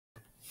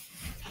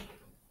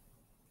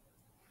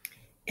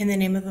In the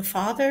name of the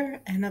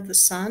Father, and of the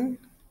Son,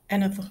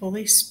 and of the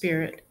Holy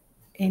Spirit.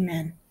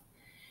 Amen.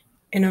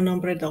 En el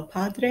nombre del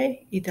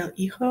Padre, y del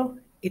Hijo,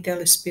 y del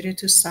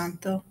Espíritu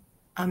Santo.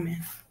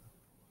 Amen.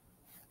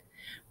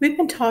 We've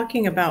been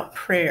talking about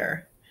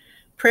prayer.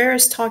 Prayer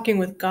is talking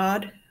with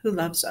God who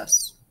loves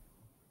us.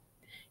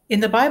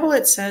 In the Bible,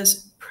 it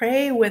says,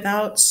 pray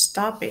without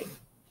stopping.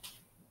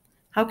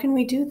 How can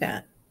we do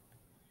that?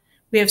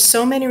 We have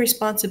so many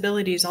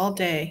responsibilities all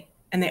day,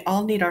 and they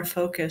all need our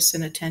focus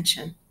and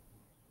attention.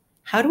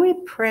 How do we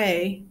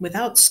pray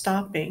without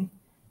stopping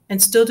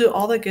and still do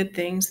all the good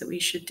things that we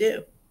should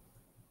do?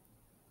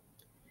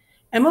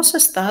 Hemos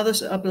estado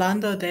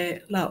hablando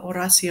de la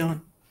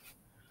oración.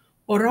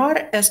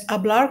 Orar es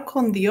hablar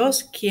con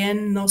Dios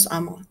quien nos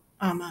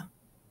ama.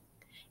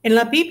 En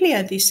la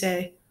Biblia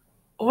dice,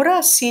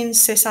 ora sin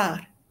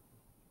cesar.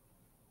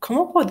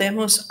 ¿Cómo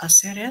podemos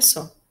hacer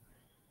eso?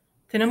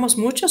 Tenemos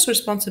muchas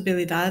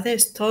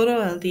responsabilidades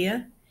todo el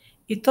día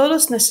y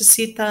todos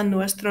necesitan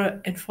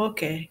nuestro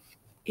enfoque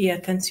y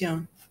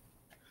atención.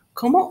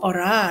 ¿Cómo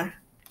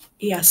orar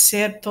y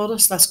hacer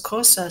todas las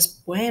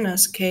cosas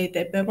buenas que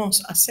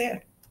debemos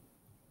hacer?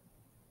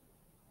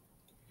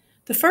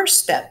 The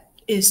first step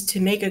is to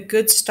make a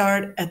good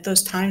start at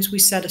those times we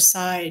set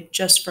aside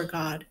just for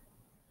God.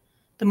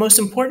 The most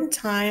important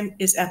time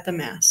is at the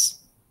Mass.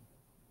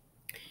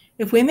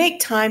 If we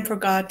make time for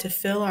God to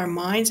fill our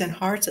minds and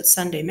hearts at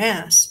Sunday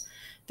Mass,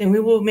 then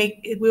we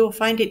will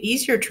find it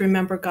easier to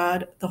remember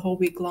God the whole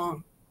week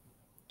long.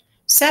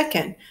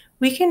 Second,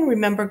 we can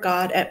remember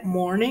God at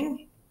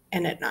morning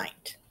and at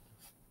night.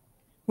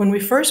 When we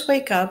first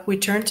wake up, we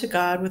turn to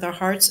God with our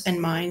hearts and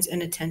minds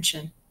and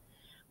attention.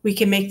 We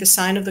can make the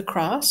sign of the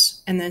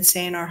cross and then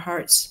say in our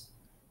hearts,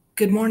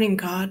 "Good morning,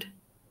 God."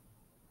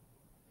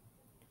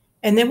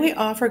 And then we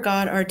offer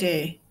God our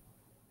day.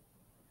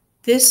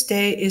 This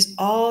day is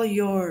all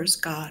yours,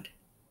 God.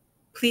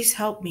 Please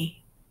help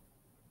me.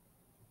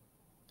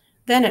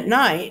 Then at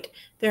night,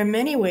 there are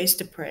many ways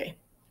to pray.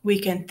 We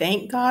can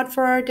thank God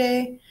for our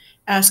day,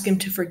 ask Him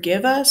to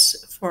forgive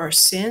us for our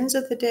sins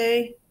of the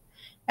day,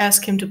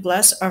 ask Him to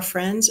bless our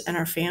friends and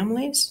our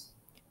families,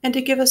 and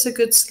to give us a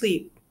good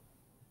sleep.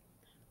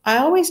 I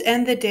always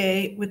end the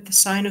day with the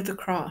sign of the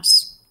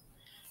cross.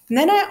 And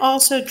then I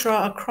also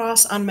draw a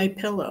cross on my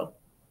pillow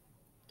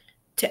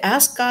to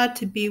ask God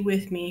to be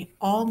with me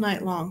all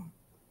night long.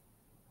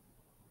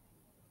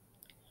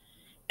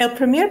 El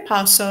primer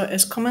paso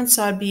es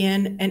comenzar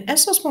bien en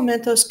esos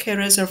momentos que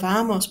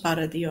reservamos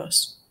para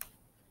Dios.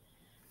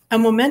 El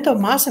momento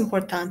más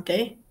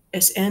importante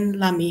es en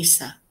la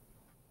misa.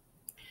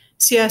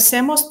 Si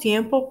hacemos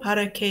tiempo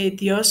para que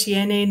Dios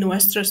llene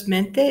nuestras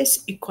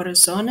mentes y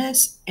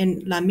corazones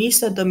en la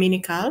misa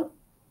dominical,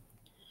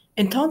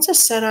 entonces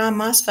será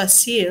más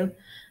fácil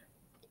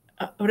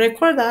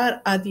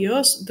recordar a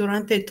Dios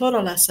durante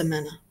toda la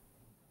semana.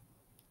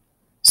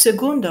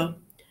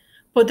 Segundo,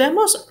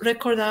 podemos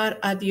recordar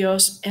a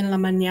Dios en la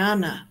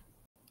mañana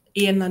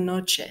y en la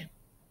noche.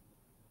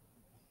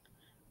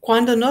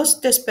 Cuando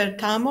nos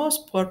despertamos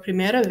por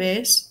primera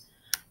vez,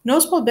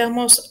 nos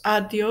volvemos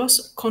a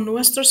Dios con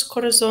nuestros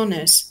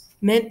corazones,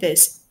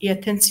 mentes y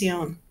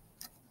atención.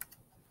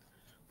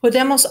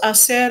 Podemos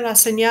hacer la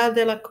señal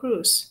de la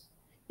cruz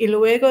y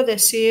luego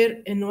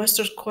decir en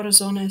nuestros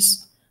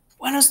corazones,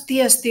 "Buenos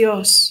días,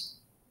 Dios."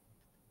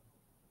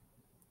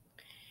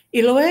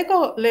 Y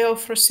luego le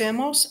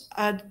ofrecemos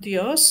a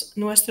Dios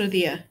nuestro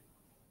día.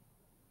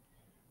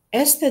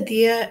 Este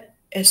día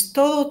es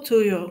todo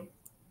tuyo,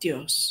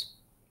 Dios.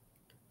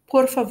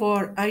 Por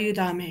favor,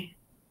 ayúdame.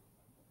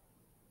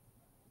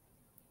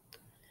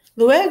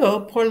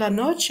 Luego, por la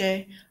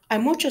noche, hay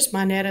muchas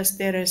maneras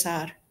de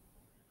rezar.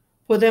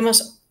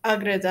 Podemos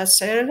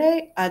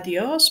agradecerle a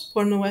Dios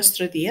por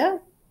nuestro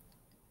día,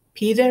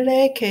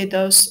 pedirle que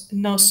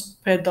nos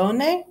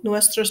perdone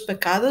nuestros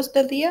pecados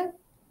del día,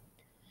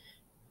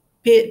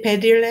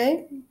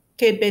 pedirle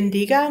que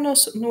bendiga a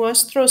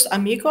nuestros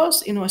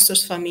amigos y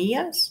nuestras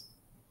familias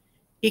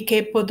y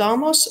que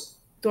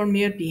podamos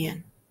dormir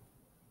bien.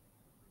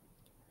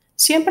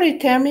 Siempre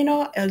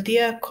termino el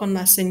día con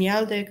la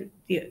señal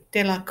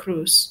de la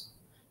cruz.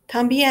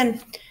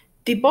 También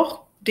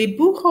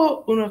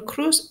dibujo una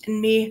cruz en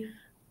mi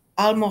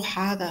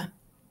almohada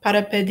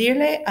para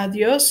pedirle a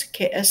Dios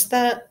que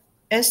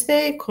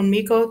esté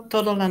conmigo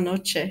toda la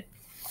noche.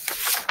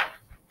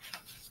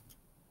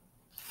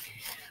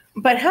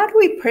 But how do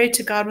we pray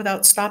to God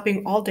without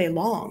stopping all day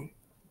long?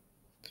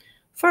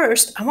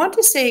 First, I want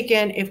to say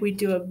again, if we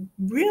do a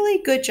really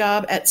good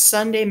job at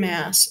Sunday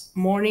Mass,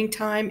 morning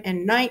time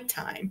and night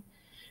time,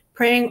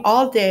 praying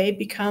all day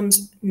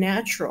becomes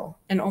natural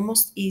and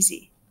almost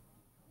easy.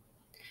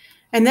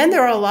 And then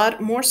there are a lot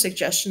more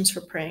suggestions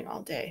for praying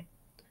all day.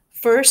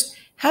 First,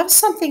 have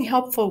something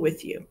helpful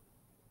with you.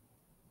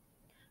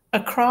 A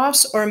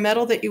cross or a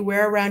medal that you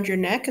wear around your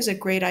neck is a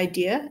great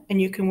idea, and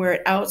you can wear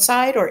it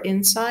outside or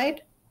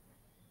inside.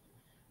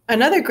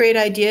 Another great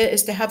idea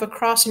is to have a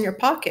cross in your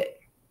pocket.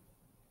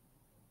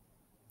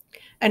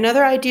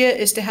 Another idea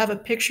is to have a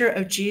picture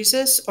of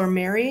Jesus or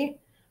Mary,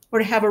 or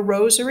to have a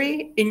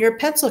rosary in your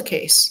pencil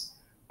case,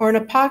 or in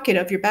a pocket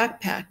of your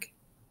backpack.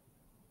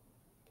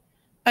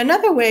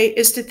 Another way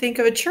is to think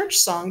of a church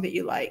song that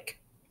you like,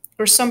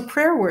 or some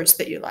prayer words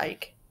that you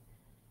like.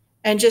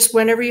 And just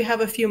whenever you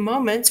have a few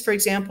moments, for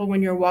example,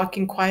 when you're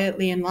walking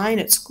quietly in line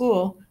at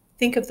school,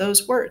 think of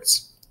those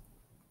words.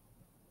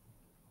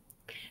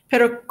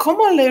 Pero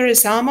 ¿cómo le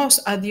rezamos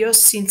a Dios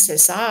sin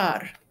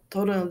cesar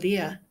todo el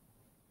día?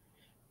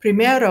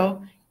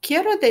 Primero,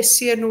 quiero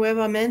decir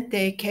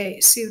nuevamente que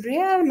si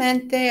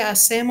realmente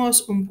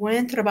hacemos un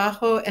buen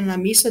trabajo en la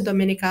misa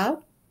dominical,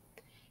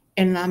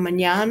 en la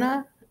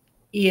mañana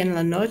y en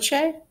la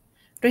noche,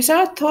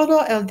 rezar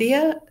todo el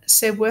día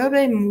se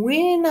vuelve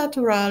muy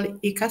natural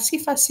y casi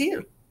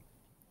fácil.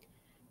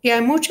 Y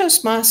hay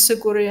muchas más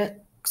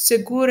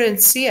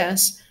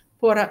sugerencias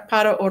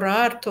para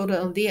orar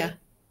todo el día.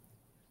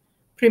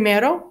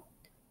 Primero,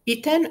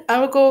 y ten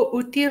algo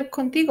útil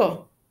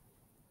contigo.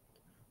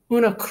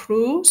 Una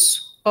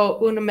cruz o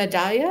una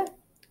medalla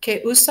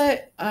que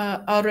usa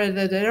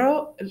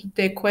alrededor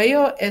del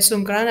cuello es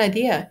una gran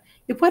idea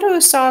y puede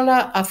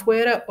usarla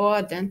afuera o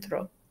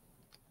adentro.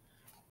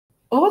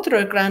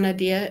 Otra gran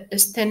idea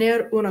es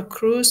tener una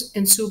cruz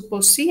en su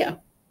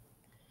bolsillo.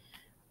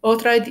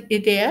 Otra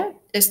idea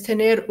es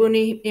tener una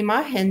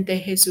imagen de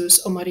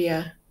Jesús o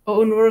María o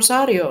un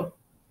rosario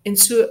en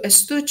su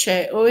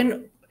estuche o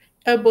en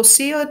el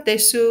bolsillo de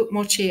su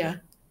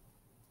mochila.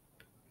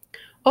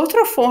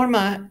 Otra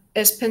forma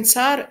es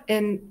pensar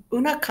en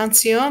una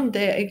canción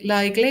de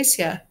la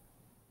iglesia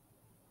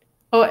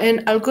o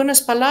en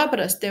algunas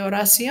palabras de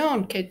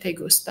oración que te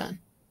gustan.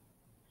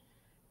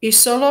 Y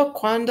solo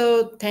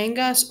cuando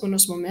tengas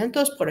unos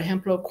momentos, por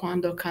ejemplo,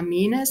 cuando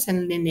camines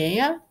en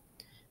línea,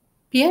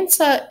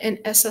 piensa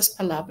en esas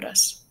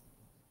palabras.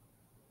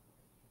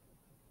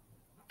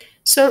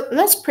 So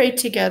let's pray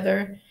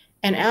together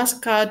and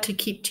ask God to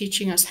keep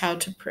teaching us how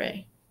to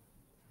pray.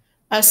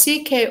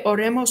 Así que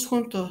oremos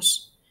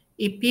juntos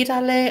y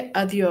pídale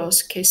a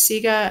Dios que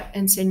siga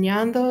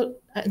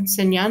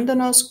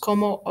enseñándonos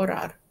cómo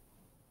orar.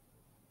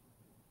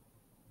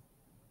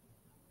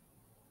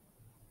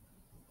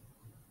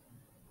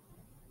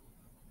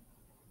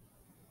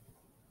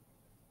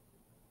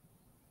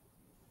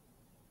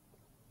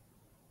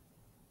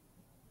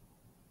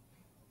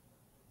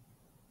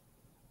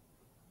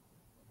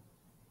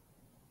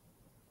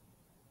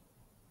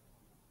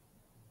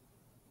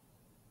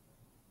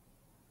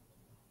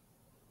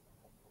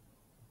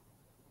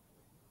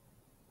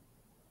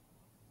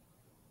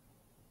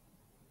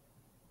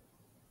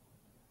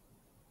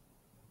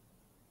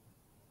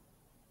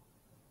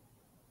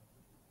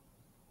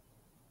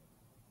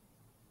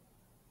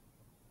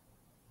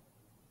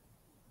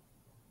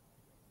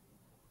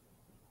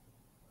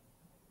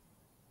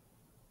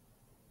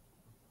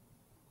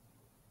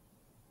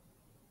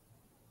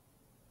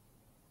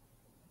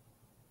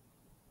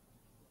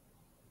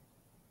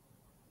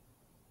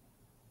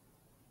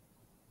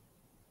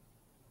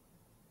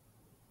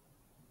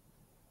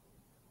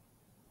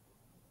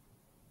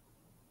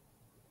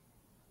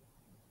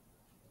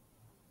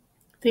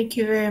 Thank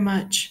you very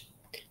much.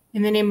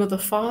 In the name of the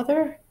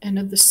Father, and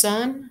of the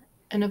Son,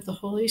 and of the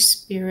Holy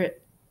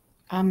Spirit.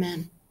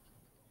 Amen.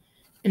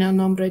 En el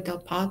nombre del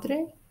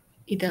Padre,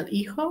 y del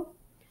Hijo,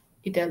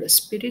 y del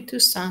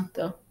Espíritu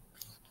Santo.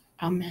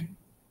 Amen.